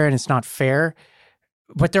strategy here, and it's not fair.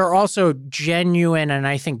 But there are also genuine and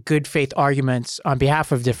I think good faith arguments on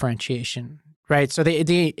behalf of differentiation. Right. So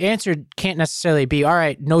the answer can't necessarily be, all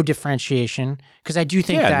right, no differentiation, because I do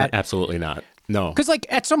think that. Absolutely not. No. Because like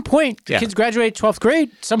at some point, kids graduate 12th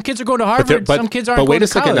grade. Some kids are going to Harvard. Some kids aren't going to college. But wait a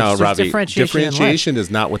second now, Ravi. Differentiation is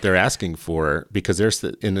not what they're asking for, because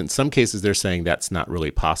in some cases they're saying that's not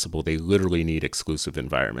really possible. They literally need exclusive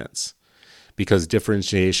environments because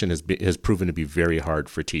differentiation has proven to be very hard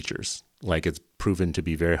for teachers. Like it's proven to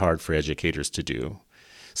be very hard for educators to do.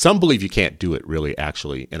 Some believe you can't do it really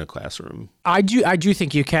actually in a classroom. I do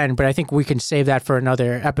think you can, but I think we can save that for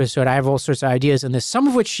another episode. I have all sorts of ideas on this, some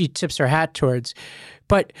of which she tips her hat towards.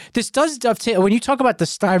 But this does dovetail, when you talk about the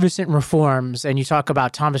Stuyvesant reforms and you talk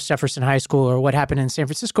about Thomas Jefferson High School or what happened in San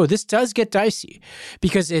Francisco, this does get dicey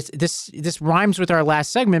because this rhymes with our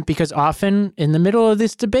last segment, because often in the middle of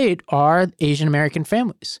this debate are Asian American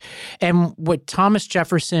families. And what Thomas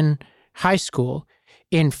Jefferson High School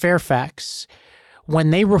in Fairfax,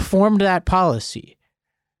 when they reformed that policy,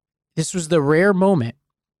 this was the rare moment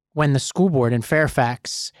when the school board in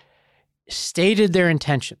Fairfax stated their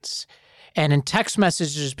intentions. And in text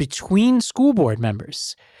messages between school board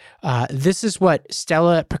members, this is what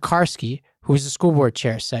Stella Pekarsky, who is the school board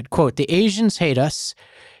chair, said, quote, "The Asians hate us."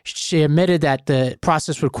 She admitted that the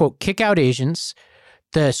process would, quote, "kick out Asians."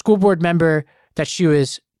 The school board member that she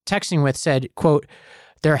was texting with said, quote,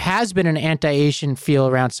 "There has been an anti-Asian feel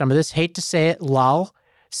around some of this. Hate to say it, lol."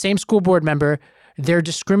 Same school board member, they're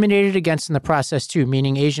discriminated against in the process too,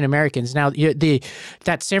 meaning Asian Americans. Now,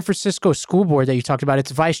 that San Francisco school board that you talked about,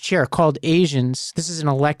 its vice chair called Asians, this is an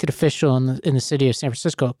elected official in the city of San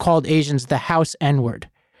Francisco, called Asians the House N-word,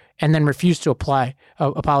 and then refused to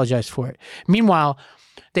apologize for it. Meanwhile,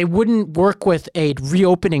 they wouldn't work with a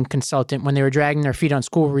reopening consultant when they were dragging their feet on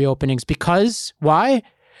school reopenings because, why?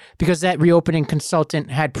 Because that reopening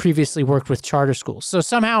consultant had previously worked with charter schools. So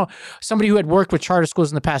somehow somebody who had worked with charter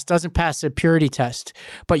schools in the past doesn't pass a purity test,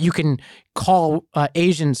 but you can call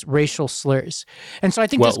Asians racial slurs. And so I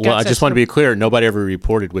think I just want to be clear. Nobody ever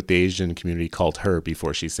reported what the Asian community called her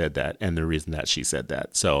before she said that, and the reason that she said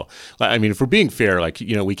that. So, I mean, if we're being fair,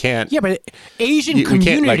 we can't. Yeah, but Asian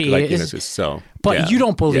community is so. But you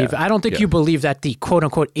don't believe. I don't think you believe that the quote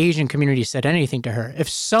unquote Asian community said anything to her. If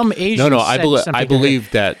some Asian I believe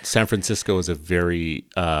that San Francisco is a very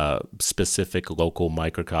specific local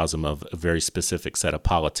microcosm of a very specific set of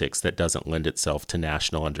politics that doesn't lend itself to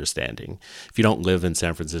national understanding. If you don't live in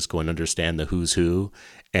San Francisco and understand the who's who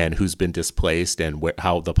and who's been displaced and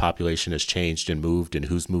how the population has changed and moved and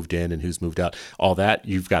who's moved in and who's moved out, all that,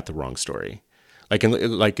 you've got the wrong story.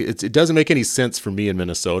 It doesn't make any sense for me in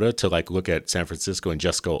Minnesota to like look at San Francisco and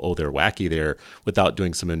just go, oh, they're wacky there, without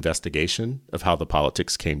doing some investigation of how the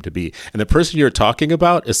politics came to be. And the person you're talking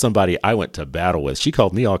about is somebody I went to battle with. She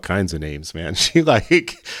called me all kinds of names, man. She like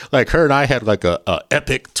her and I had like a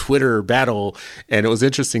epic Twitter battle, and it was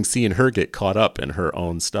interesting seeing her get caught up in her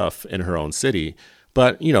own stuff in her own city.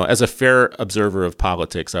 But, as a fair observer of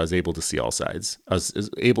politics, I was able to see all sides. I was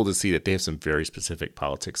able to see that they have some very specific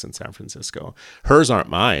politics in San Francisco. Hers aren't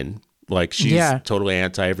mine. Like, she's totally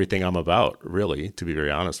anti everything I'm about, really, to be very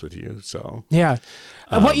honest with you. So, yeah.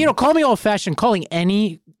 Call me old-fashioned. Calling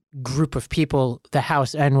any group of people the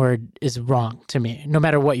house N-word is wrong to me, no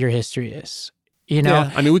matter what your history is.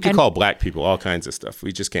 Yeah, I mean, we could call black people all kinds of stuff.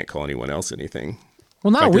 We just can't call anyone else anything.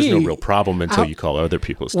 Well, there's no real problem until you call other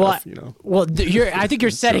people stuff, Well, I think you're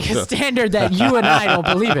setting a standard that you and I don't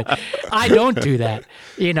believe in. I don't do that.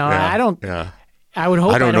 I don't. Yeah. I would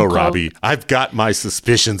hope. I don't know, Robbie. I've got my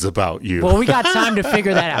suspicions about you. Well, we got time to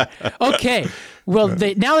figure that out. Okay. Well,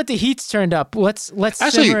 now that the heat's turned up, let's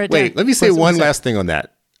actually simmer it wait. down. Let me say one last thing on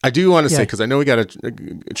that. I do want to say, because I know we got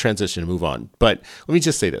to transition and move on, but let me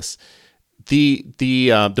just say this.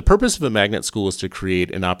 The purpose of a magnet school is to create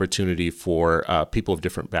an opportunity for people of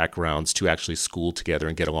different backgrounds to actually school together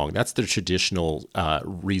and get along. That's the traditional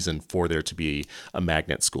reason for there to be a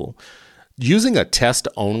magnet school. Using a test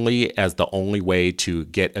only as the only way to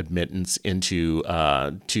get admittance into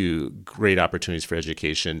to great opportunities for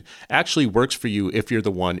education actually works for you if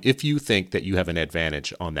you think that you have an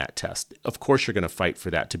advantage on that test. Of course, you're going to fight for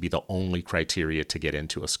that to be the only criteria to get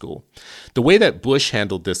into a school. The way that Bush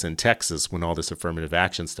handled this in Texas when all this affirmative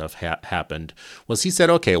action stuff happened was he said,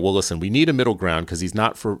 okay, well, listen, we need a middle ground because he's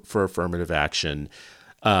not for affirmative action.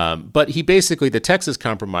 But he basically, the Texas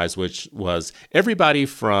compromise, which was everybody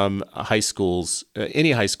from high schools,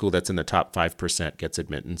 any high school that's in the top 5% gets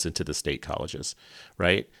admittance into the state colleges,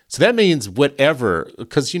 right? So that means whatever,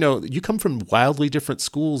 because, you come from wildly different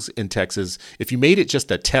schools in Texas. If you made it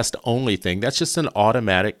just a test only thing, that's just an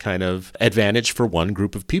automatic kind of advantage for one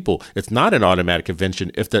group of people. It's not an automatic advantage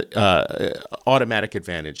if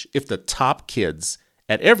the top kids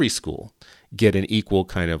at every school get an equal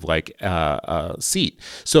kind of like seat.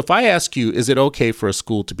 So if I ask you, is it okay for a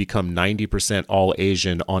school to become 90% all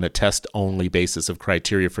Asian on a test only basis of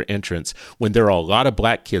criteria for entrance when there are a lot of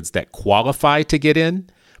black kids that qualify to get in,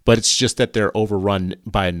 but it's just that they're overrun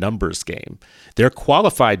by a numbers game? They're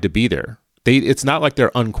qualified to be there. It's not like they're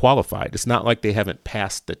unqualified. It's not like they haven't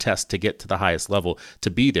passed the test to get to the highest level to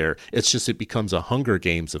be there. It's just it becomes a Hunger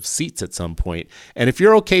Games of seats at some point. And if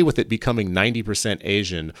you're okay with it becoming 90%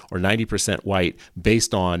 Asian or 90% white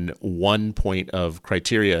based on one point of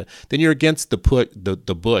criteria, then you're against the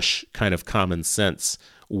Bush kind of common sense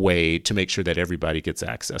way to make sure that everybody gets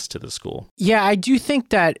access to the school. Yeah, I do think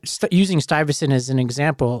that using Stuyvesant as an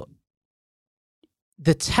example,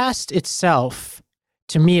 the test itself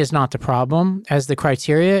to me is not the problem as the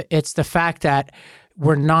criteria. It's the fact that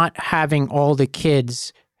we're not having all the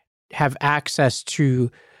kids have access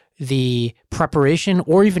to the preparation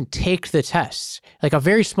or even take the tests. Like a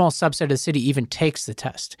very small subset of the city even takes the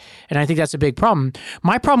test. And I think that's a big problem.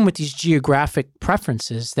 My problem with these geographic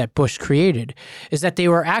preferences that Bush created is that they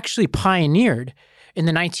were actually pioneered in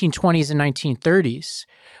the 1920s and 1930s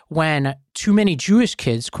when too many Jewish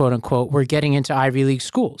kids, quote unquote, were getting into Ivy League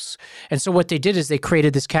schools. And so what they did is they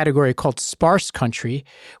created this category called sparse country,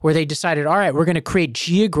 where they decided, all right, we're going to create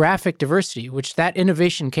geographic diversity, which that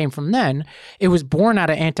innovation came from then. It was born out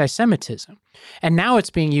of anti-Semitism. And now it's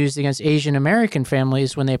being used against Asian American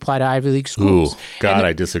families when they apply to Ivy League schools. Ooh, God,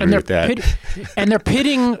 I disagree with that. And they're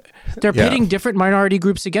pitting different minority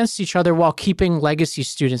groups against each other while keeping legacy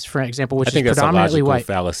students, for example, which is predominantly white.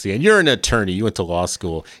 Fallacy. And you're an attorney. You went to law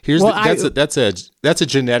school. That's a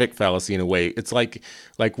genetic fallacy in a way. It's like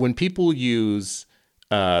when people use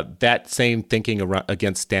that same thinking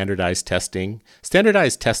against standardized testing.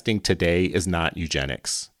 Standardized testing today is not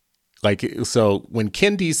eugenics. So when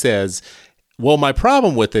Kendi says, well, my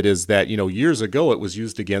problem with it is that, years ago it was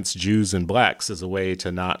used against Jews and blacks as a way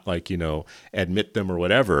to not admit them or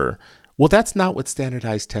whatever. Well, that's not what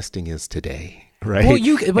standardized testing is today. Right. Well,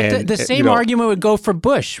 the same argument would go for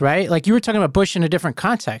Bush, right? Like you were talking about Bush in a different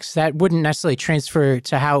context. That wouldn't necessarily transfer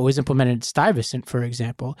to how it was implemented in Stuyvesant, for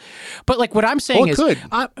example. But like what I'm saying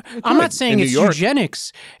I'm not saying it's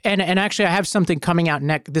eugenics. And actually, I have something coming out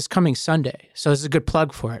this coming Sunday. So this is a good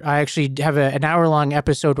plug for it. I actually have an hour-long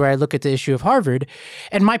episode where I look at the issue of Harvard.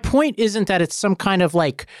 And my point isn't that it's some kind of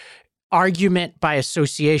argument by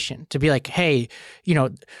association to be like, hey,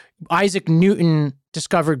 Isaac Newton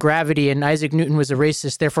discovered gravity and Isaac Newton was a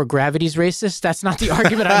racist, therefore gravity's racist. That's not the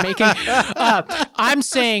argument I'm making. I'm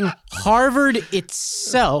saying Harvard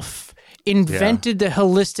itself invented the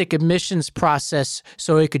holistic admissions process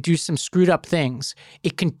so it could do some screwed up things.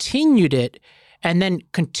 It continued it and then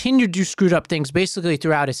continued to do screwed up things basically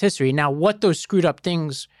throughout its history. Now, what those screwed up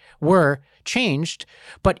things were changed,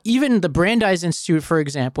 but even the Brandeis Institute, for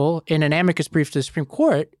example, in an amicus brief to the Supreme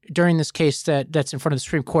Court during this case that's in front of the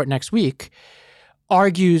Supreme Court next week,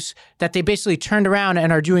 argues that they basically turned around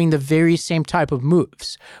and are doing the very same type of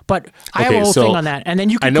moves. But I have a whole thing on that. And then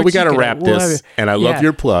you can I know we got to wrap this, this, and I love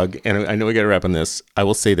your plug, and I know we got to wrap on this. I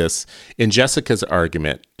will say this. In Jessica's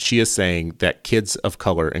argument, she is saying that kids of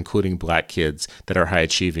color, including black kids that are high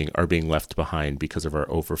achieving, are being left behind because of our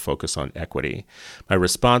over-focus on equity. My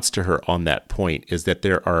response to her on that point is that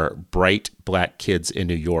there are bright black kids in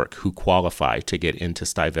New York who qualify to get into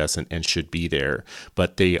Stuyvesant and should be there,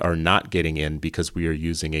 but they are not getting in because we are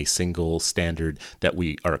using a single standard that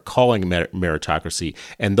we are calling meritocracy.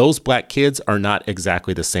 And those black kids are not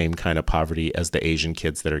exactly the same kind of poverty as the Asian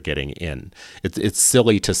kids that are getting in. It's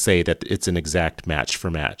silly to say that it's an exact match for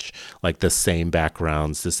match, like the same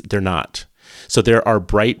backgrounds. They're not. So there are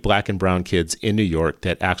bright black and brown kids in New York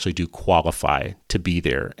that actually do qualify to be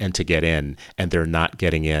there and to get in, and they're not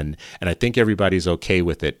getting in. And I think everybody's okay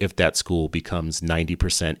with it if that school becomes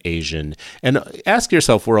 90% Asian. And ask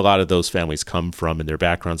yourself where a lot of those families come from and their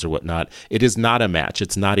backgrounds or whatnot. It is not a match.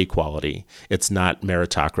 It's not equality. It's not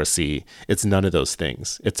meritocracy. It's none of those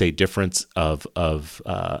things. It's a difference of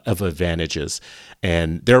advantages.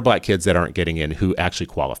 And there are black kids that aren't getting in who actually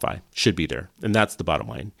qualify, should be there. And that's the bottom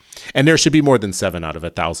line. And there should be more than 7 out of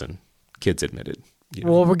 1,000 kids admitted.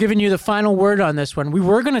 Well, we're giving you the final word on this one. We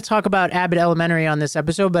were going to talk about Abbott Elementary on this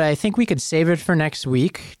episode, but I think we could save it for next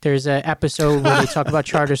week. There's an episode where they talk about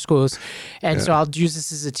charter schools. And so I'll use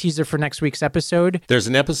this as a teaser for next week's episode. There's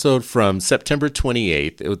an episode from September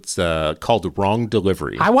 28th. It's called Wrong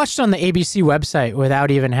Delivery. I watched it on the ABC website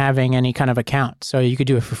without even having any kind of account. So you could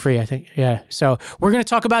do it for free, I think. Yeah. So we're going to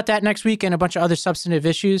talk about that next week and a bunch of other substantive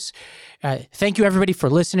issues. Thank you, everybody, for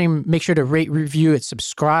listening. Make sure to rate, review, and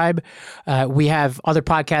subscribe. We have other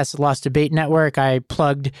podcasts, the Lost Debate Network. I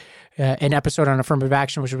plugged an episode on affirmative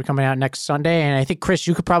action, which will be coming out next Sunday. And I think, Chris,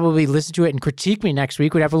 you could probably listen to it and critique me next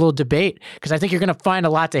week. We'd have a little debate because I think you're going to find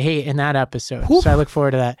a lot to hate in that episode. Whoop. So I look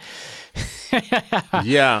forward to that.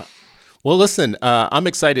 Yeah. Well, listen, I'm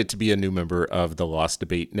excited to be a new member of the Lost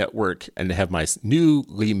Debate Network and to have my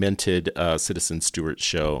newly minted Citizen Stewart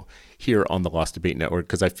show here on the Lost Debate Network,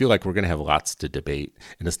 because I feel like we're going to have lots to debate,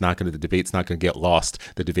 and the debate's not going to get lost.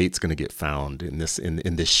 The debate's going to get found in this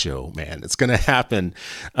show, man. It's going to happen.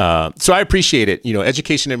 So I appreciate it.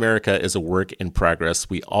 Education in America is a work in progress.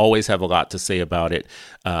 We always have a lot to say about it.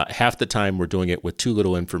 Half the time we're doing it with too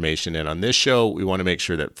little information, and on this show, we want to make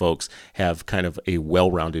sure that folks have kind of a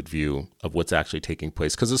well-rounded view of what's actually taking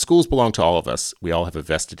place, because the schools belong to all of us. We all have a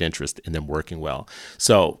vested interest in them working well.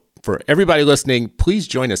 So for everybody listening, please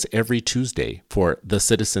join us every Tuesday for the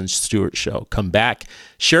Citizen Stewart Show. Come back,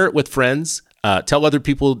 share it with friends, tell other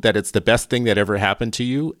people that it's the best thing that ever happened to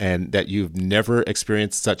you and that you've never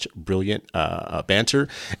experienced such brilliant banter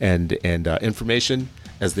and information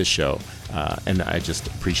as this show. And I just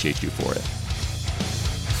appreciate you for it.